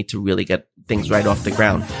going to need to really get things right off the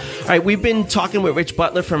ground. All right. We've been talking with Rich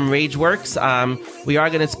Butler from RageWorks. We are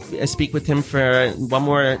going to speak with him for one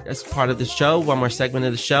more as part of the show, one more segment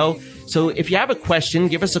of the show. So if you have a question,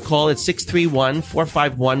 give us a call at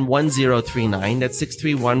 631-451-1039. That's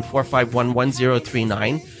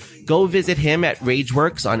 631-451-1039. Go visit him at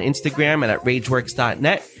RageWorks on Instagram and at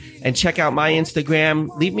rageworks.net and check out my Instagram.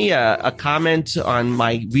 Leave me a comment on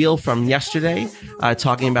my reel from yesterday,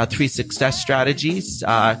 talking about 3 success strategies.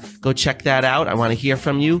 Go check that out. I want to hear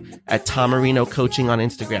from you at Tom Marino Coaching on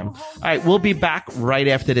Instagram. All right. We'll be back right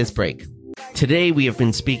after this break. Today, we have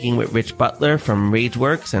been speaking with Rich Butler from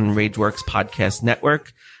RageWorks and RageWorks Podcast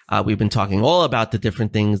Network. We've been talking all about the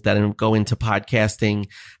different things that go into podcasting,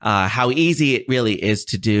 how easy it really is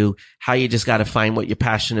to do, how you just got to find what you're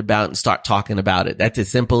passionate about and start talking about it. That's as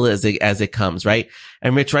simple as it comes, right?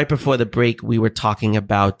 And Rich, right before the break, we were talking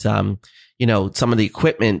about, some of the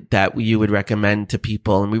equipment that you would recommend to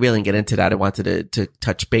people. And we really didn't get into that. I wanted to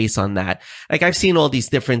touch base on that. Like I've seen all these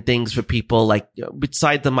different things for people, like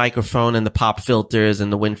beside the microphone and the pop filters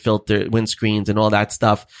and the wind screens and all that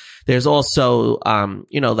stuff. There's also,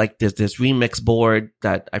 like there's this remix board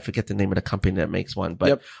that I forget the name of the company that makes one,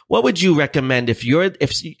 but what would you recommend if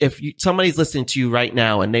somebody's listening to you right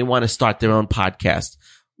now and they want to start their own podcast?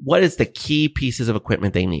 What is the key pieces of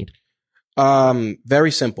equipment they need?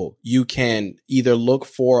 Very simple. You can either look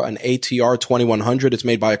for an ATR 2100. It's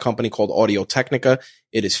made by a company called Audio Technica.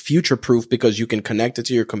 It is future proof because you can connect it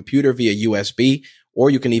to your computer via USB,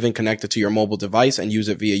 or you can even connect it to your mobile device and use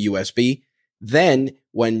it via USB. Then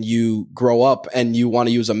when you grow up and you want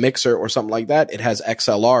to use a mixer or something like that, it has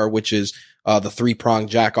XLR, which is the 3-prong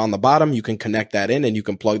jack on the bottom. You can connect that in and you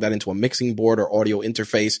can plug that into a mixing board or audio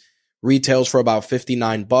interface. Retails for about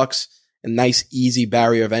 $59. A nice, easy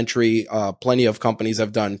barrier of entry. Plenty of companies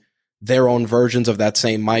have done their own versions of that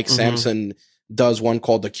same mic. Samson does one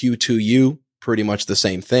called the Q2U, pretty much the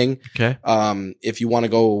same thing. Okay. If you want to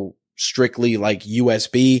go strictly like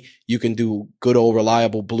USB, you can do good old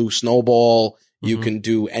reliable Blue Snowball. You can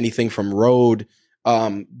do anything from Rode.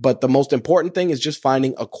 But the most important thing is just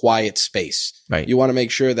finding a quiet space. Right. You want to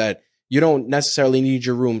make sure that you don't necessarily need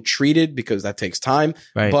your room treated because that takes time.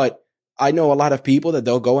 Right. But I know a lot of people that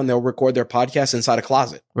they'll go and they'll record their podcast inside a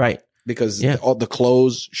closet. Right. Because all the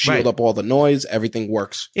clothes shield up all the noise. Everything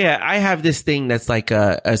works. Yeah. I have this thing that's like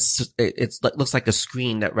it looks like a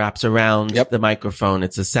screen that wraps around the microphone.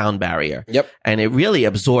 It's a sound barrier. Yep. And it really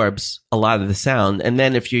absorbs a lot of the sound. And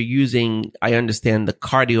then if you're using, I understand the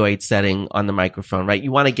cardioid setting on the microphone, right?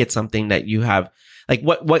 You want to get something that you have Like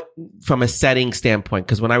what from a setting standpoint?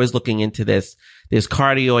 Because when I was looking into this, there's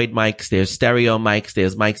cardioid mics, there's stereo mics,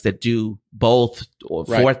 there's mics that do both or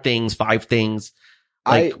four things, five things.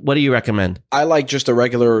 Like, what do you recommend? I like just a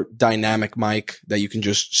regular dynamic mic that you can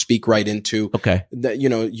just speak right into. Okay. That,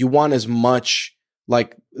 you want as much,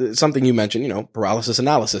 like something you mentioned, paralysis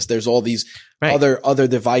analysis. There's all these other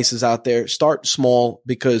devices out there. Start small,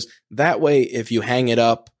 because that way, if you hang it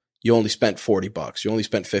up, you only spent $40. You only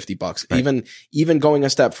spent $50. Right. Even going a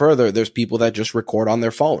step further, there's people that just record on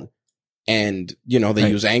their phone. And, they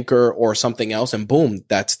use Anchor or something else, and boom,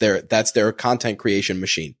 that's their content creation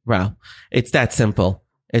machine. Wow. It's that simple.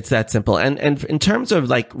 And in terms of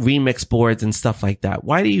like remix boards and stuff like that,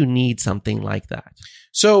 why do you need something like that?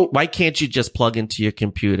 So why can't you just plug into your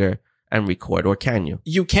computer and record, or can you?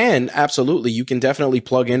 You can, absolutely. You can definitely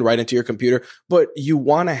plug in right into your computer, but you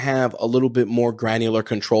want to have a little bit more granular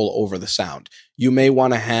control over the sound. You may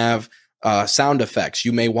want to have sound effects.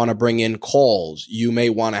 You may want to bring in calls. You may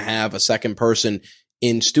want to have a second person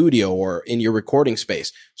in studio or in your recording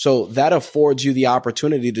space. So that affords you the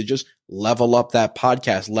opportunity to just level up that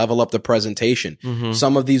podcast, level up the presentation. Mm-hmm.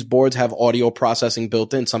 Some of these boards have audio processing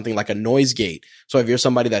built in, something like a noise gate. So if you're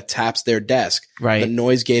somebody that taps their desk, the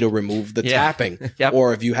noise gate will remove the tapping. Yep.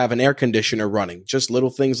 Or if you have an air conditioner running, just little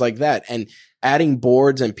things like that. And adding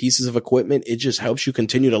boards and pieces of equipment, it just helps you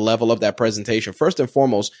continue to level up that presentation. First and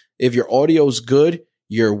foremost, if your audio's good,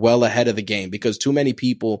 you're well ahead of the game, because too many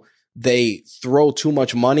people, they throw too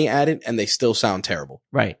much money at it and they still sound terrible.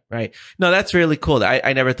 Right. No, that's really cool.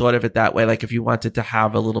 I never thought of it that way. Like if you wanted to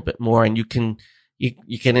have a little bit more, and you can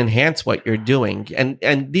enhance what you're doing.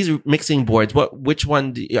 And these mixing boards, which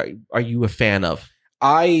one are you a fan of?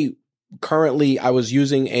 I was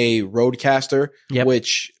using a Rodecaster,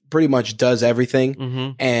 which pretty much does everything.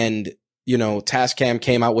 Mm-hmm. And, Tascam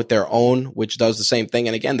came out with their own, which does the same thing.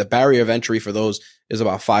 And again, the barrier of entry for those is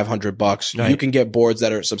about $500. Right. You can get boards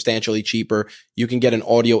that are substantially cheaper. You can get an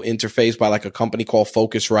audio interface by like a company called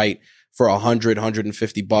Focusrite for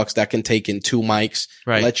 $150 that can take in 2 mics,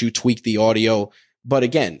 let you tweak the audio. But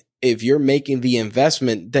again, if you're making the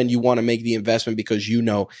investment, then you want to make the investment because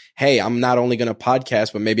hey, I'm not only going to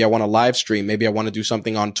podcast, but maybe I want to live stream. Maybe I want to do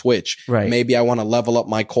something on Twitch. Right. Maybe I want to level up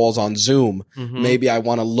my calls on Zoom. Mm-hmm. Maybe I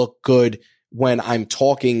want to look good when I'm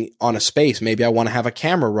talking on a space. Maybe I want to have a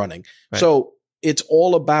camera running. Right. So it's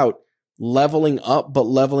all about leveling up, but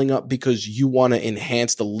leveling up because you want to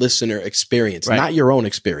enhance the listener experience, not your own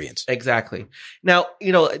experience. Exactly. Now,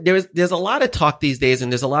 there's a lot of talk these days,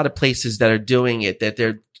 and there's a lot of places that are doing it, that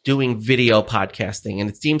they're doing video podcasting, and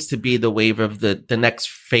it seems to be the wave of the next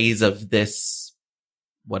phase of this,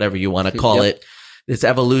 whatever you want to call it, this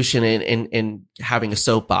evolution in having a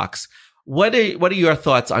soapbox. What are your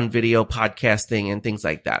thoughts on video podcasting and things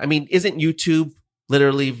like that? I mean, isn't YouTube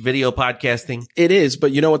literally video podcasting? It is,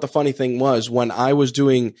 but you know what the funny thing was? When I was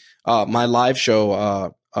doing my live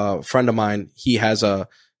show, a friend of mine, he has a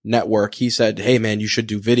network. He said, "Hey man, you should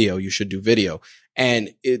do video. You should do video." And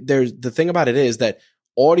the thing about it is that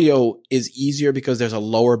audio is easier because there's a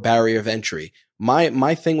lower barrier of entry.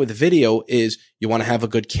 My thing with video is you want to have a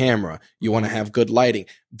good camera. You want to have good lighting.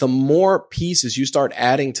 The more pieces you start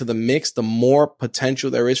adding to the mix, the more potential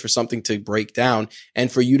there is for something to break down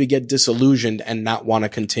and for you to get disillusioned and not want to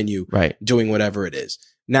continue doing whatever it is.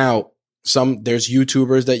 Now, there's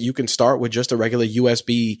YouTubers that you can start with just a regular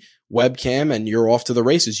USB webcam and you're off to the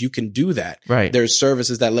races. You can do that. Right. There's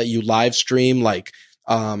services that let you live stream, like,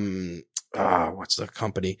 what's the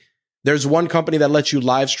company? There's one company that lets you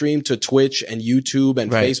live stream to Twitch and YouTube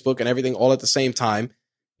and Facebook and everything all at the same time.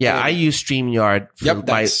 Yeah, I use StreamYard.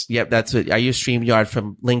 That's what I use StreamYard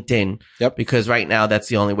from LinkedIn. Yep. Because right now that's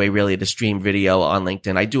the only way really to stream video on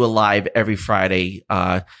LinkedIn. I do a live every Friday,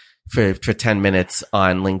 for 10 minutes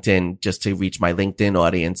on LinkedIn just to reach my LinkedIn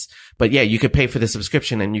audience. But yeah, you could pay for the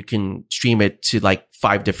subscription and you can stream it to like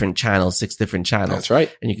 5 different channels, 6 different channels. That's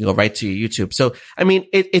right. And you can go right to your YouTube. So, I mean,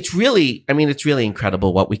 it's really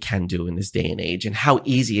incredible what we can do in this day and age and how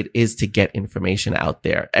easy it is to get information out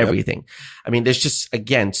there, everything. Yep. I mean, there's just,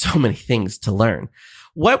 again, so many things to learn.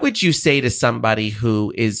 What would you say to somebody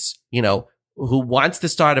who is, who wants to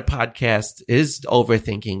start a podcast, is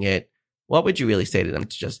overthinking it? What would you really say to them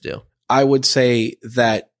to just do? I would say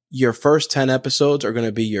that your first 10 episodes are going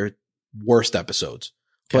to be your worst episodes,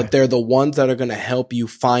 but they're the ones that are going to help you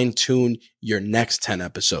fine tune your next 10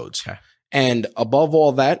 episodes. Okay. And above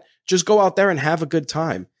all that, just go out there and have a good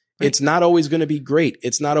time. Right. It's not always going to be great.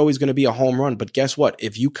 It's not always going to be a home run, but guess what?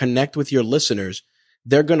 If you connect with your listeners,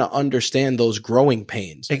 they're going to understand those growing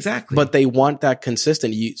pains. Exactly. But they want that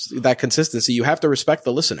consistency. You have to respect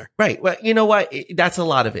the listener. Right. Well, you know what? That's a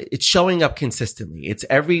lot of it. It's showing up consistently. It's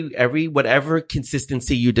every whatever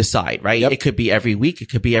consistency you decide, right? Yep. It could be every week. It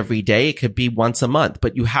could be every day. It could be once a month,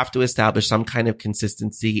 but you have to establish some kind of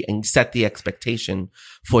consistency and set the expectation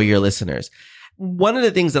for your listeners. One of the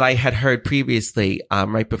things that I had heard previously,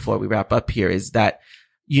 right before we wrap up here is that,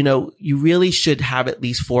 you know, you really should have at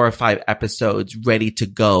least 4 or 5 episodes ready to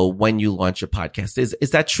go when you launch your podcast.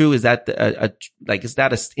 Is that true? Is that is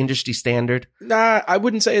that a industry standard? Nah, I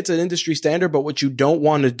wouldn't say it's an industry standard, but what you don't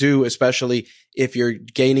want to do, especially if you're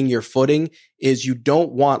gaining your footing, is you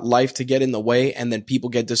don't want life to get in the way and then people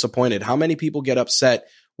get disappointed. How many people get upset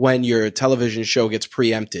when your television show gets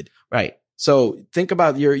preempted? Right. So think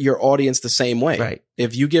about your audience the same way. Right.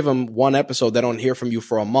 If you give them one episode, they don't hear from you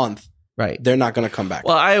for a month. Right. They're not going to come back.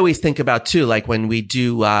 Well, I always think about too, like when we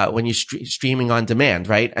do, when you streaming on demand,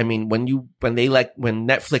 right? I mean, when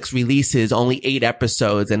Netflix releases only 8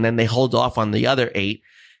 episodes and then they hold off on the other 8,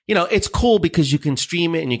 you know, it's cool because you can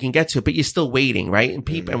stream it and you can get to it, but you're still waiting, right? And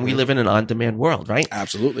and we live in an on-demand world, right?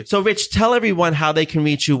 Absolutely. So Rich, tell everyone how they can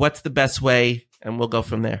reach you. What's the best way? And we'll go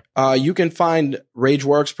from there. You can find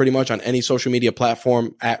RageWorks pretty much on any social media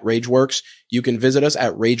platform at RageWorks. You can visit us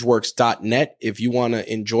at rageworks.net. If you want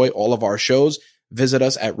to enjoy all of our shows, visit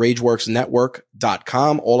us at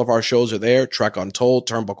rageworksnetwork.com. All of our shows are there. Trek Untold,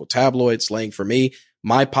 Turnbuckle Tabloid, Slaying for Me.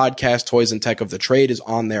 My podcast, Toys and Tech of the Trade, is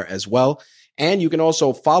on there as well. And you can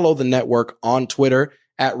also follow the network on Twitter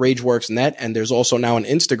at RageWorksNet. And there's also now an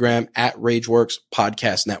Instagram at RageWorks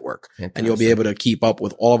Podcast Network. Fantastic. And you'll be able to keep up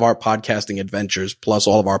with all of our podcasting adventures, plus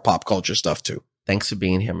all of our pop culture stuff too. Thanks for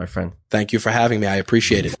being here, my friend. Thank you for having me. I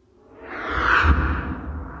appreciate it.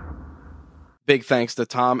 Big thanks to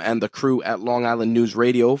Tom and the crew at Long Island News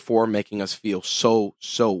Radio for making us feel so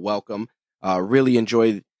welcome. Really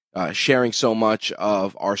enjoyed sharing so much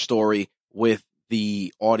of our story with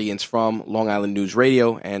the audience from Long Island News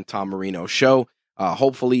Radio and Tom Marino's show.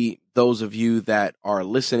 Hopefully those of you that are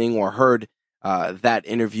listening or heard that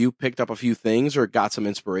interview picked up a few things or got some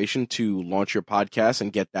inspiration to launch your podcast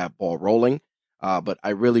and get that ball rolling. But I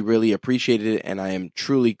really appreciated it, and I am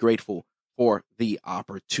truly grateful for the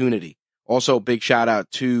opportunity. Also, big shout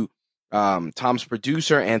out to Tom's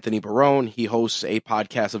producer, Anthony Barone. He hosts a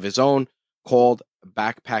podcast of his own called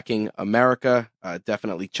Backpacking America.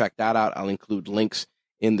 Definitely check that out. I'll include links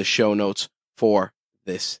in the show notes for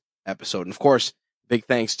this episode. And of course, big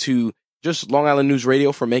thanks to just Long Island News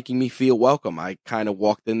Radio for making me feel welcome. I kind of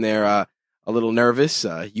walked in there a little nervous.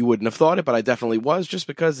 You wouldn't have thought it, but I definitely was, just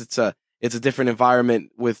because it's a different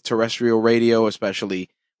environment with terrestrial radio, especially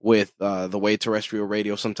with the way terrestrial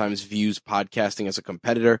radio sometimes views podcasting as a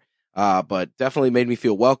competitor. But definitely made me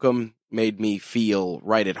feel welcome, made me feel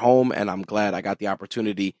right at home, and I'm glad I got the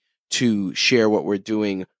opportunity to share what we're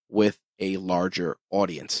doing with a larger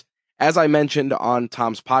audience. As I mentioned on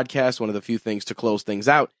Tom's podcast, one of the few things to close things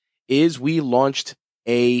out is we launched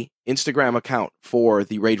a Instagram account for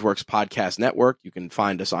the RageWorks Podcast Network. You can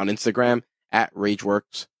find us on Instagram at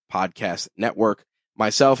RageWorks Podcast Network.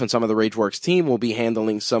 Myself and some of the RageWorks team will be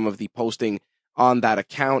handling some of the posting on that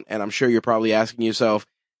account, and I'm sure you're probably asking yourself,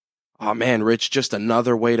 oh man, Rich, just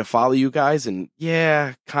another way to follow you guys? And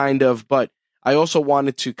yeah, kind of, but I also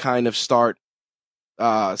wanted to kind of start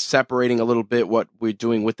separating a little bit what we're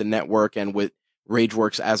doing with the network and with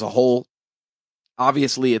RageWorks as a whole.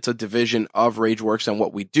 Obviously, it's a division of RageWorks and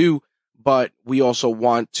what we do, but we also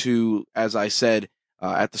want to, as I said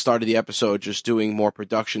at the start of the episode, just doing more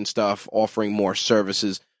production stuff, offering more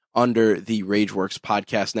services under the RageWorks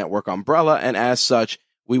Podcast Network umbrella. And as such,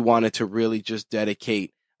 we wanted to really just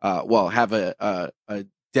dedicate, have a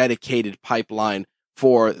dedicated pipeline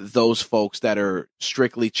for those folks that are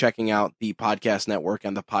strictly checking out the podcast network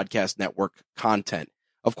and the podcast network content.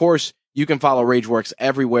 Of course, you can follow RageWorks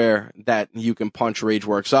everywhere that you can punch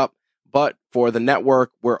RageWorks up. But for the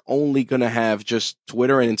network, we're only going to have just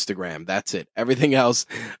Twitter and Instagram. That's it. Everything else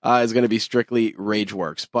is going to be strictly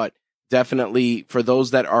RageWorks. But definitely for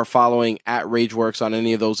those that are following at RageWorks on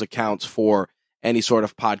any of those accounts for any sort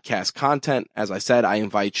of podcast content, as I said, I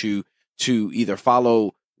invite you to either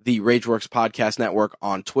follow the RageWorks Podcast Network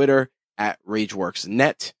on Twitter at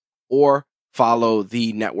RageWorksNet, or follow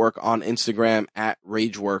the network on Instagram at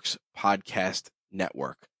RageWorks Podcast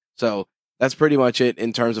Network. So that's pretty much it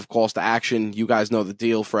in terms of calls to action. You guys know the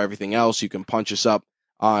deal. For everything else, you can punch us up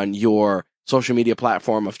on your social media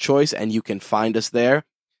platform of choice, and you can find us there.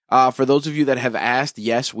 For those of you that have asked,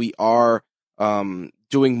 yes, we are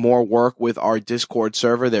doing more work with our Discord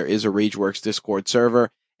server. There is a RageWorks Discord server,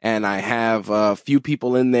 and I have a few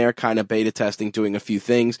people in there kind of beta testing, doing a few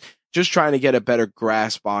things. just trying to get a better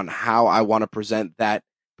grasp on how I want to present that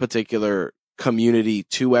particular community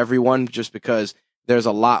to everyone, just because there's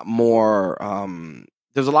a lot more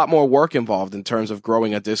work involved in terms of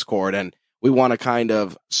growing a Discord, and we want to kind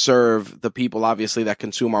of serve the people, obviously, that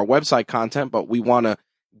consume our website content, but we want to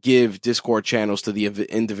give Discord channels to the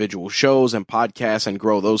individual shows and podcasts and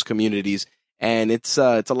grow those communities. And it's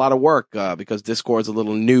a lot of work because Discord's a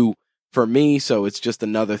little new for me, so it's just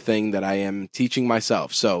another thing that I am teaching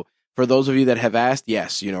myself. So for those of you that have asked,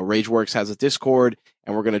 yes, Rageworks has a Discord,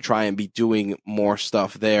 and we're going to try and be doing more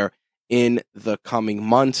stuff there in the coming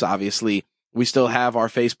months. Obviously, we still have our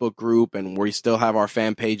Facebook group, and we still have our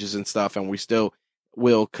fan pages and stuff, and we still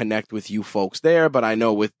will connect with you folks there. But I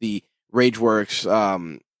know with the Rageworks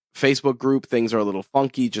Facebook group, things are a little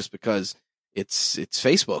funky just because it's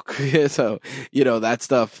Facebook. So, that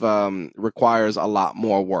stuff requires a lot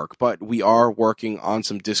more work. But we are working on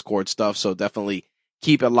some Discord stuff, so definitely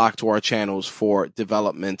keep it locked to our channels for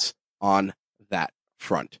developments on that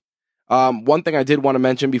front. One thing I did want to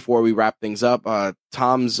mention before we wrap things up,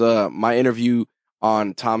 my interview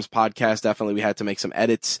on Tom's podcast, definitely we had to make some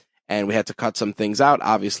edits and we had to cut some things out,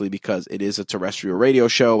 obviously, because it is a terrestrial radio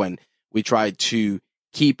show, and we tried to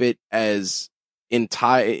keep it as in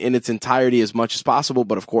its entirety as much as possible.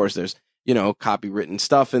 But of course, there's, copywritten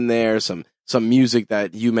stuff in there, some music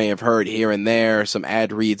that you may have heard here and there, some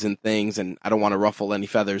ad reads and things. And I don't want to ruffle any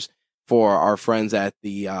feathers for our friends at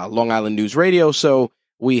the Long Island News Radio. So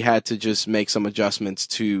we had to just make some adjustments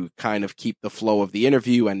to kind of keep the flow of the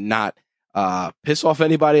interview and not piss off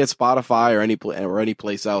anybody at Spotify or any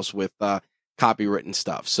place else with copywritten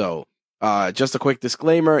stuff. So just a quick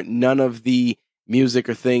disclaimer, none of the music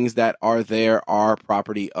or things that are there are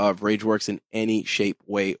property of Rageworks in any shape,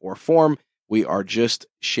 way, or form. We are just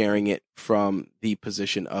sharing it from the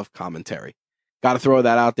position of commentary. Got to throw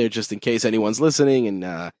that out there just in case anyone's listening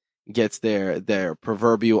and gets their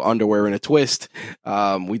proverbial underwear in a twist.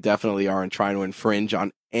 We definitely aren't trying to infringe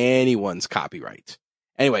on anyone's copyright.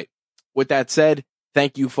 Anyway, with that said,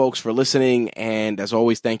 thank you folks for listening. And as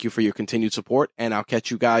always, thank you for your continued support. And I'll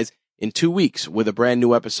catch you guys in 2 weeks with a brand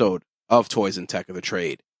new episode of Toys and Tech of the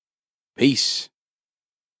Trade. Peace.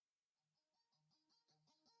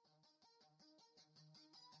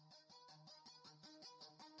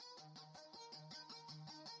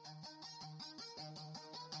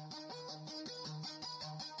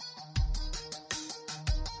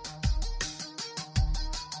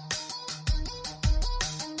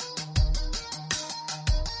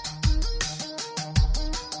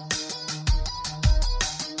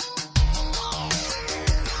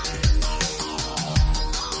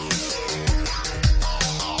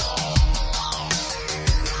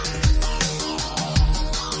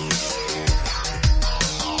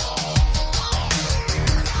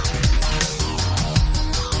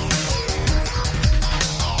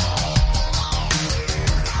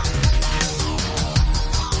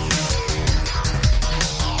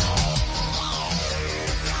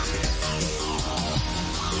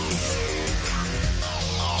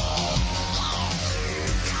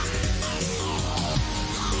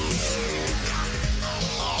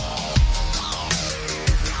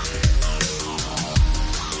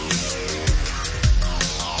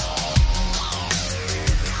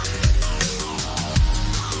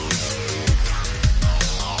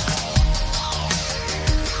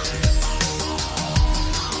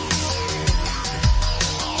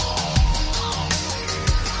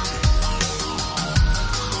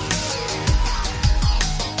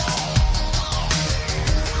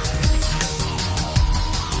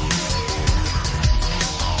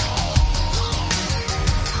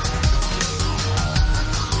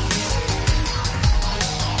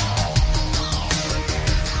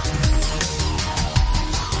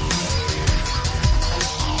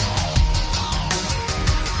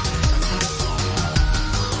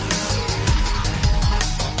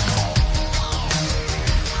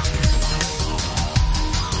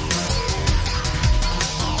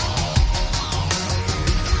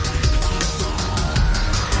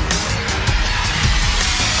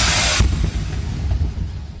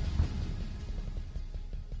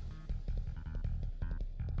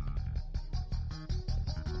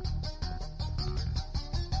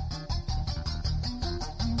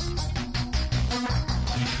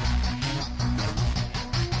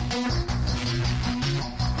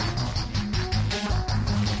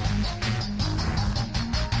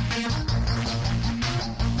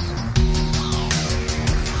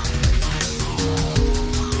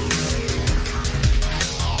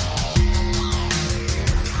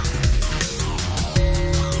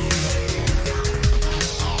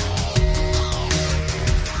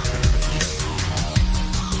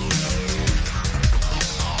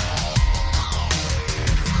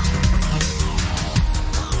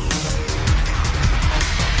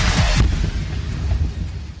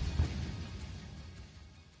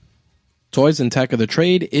 Toys and Tech of the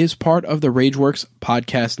Trade is part of the RageWorks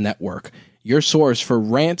Podcast Network, your source for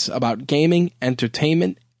rants about gaming,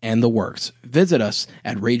 entertainment, and the works. Visit us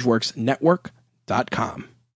at RageWorksNetwork.com.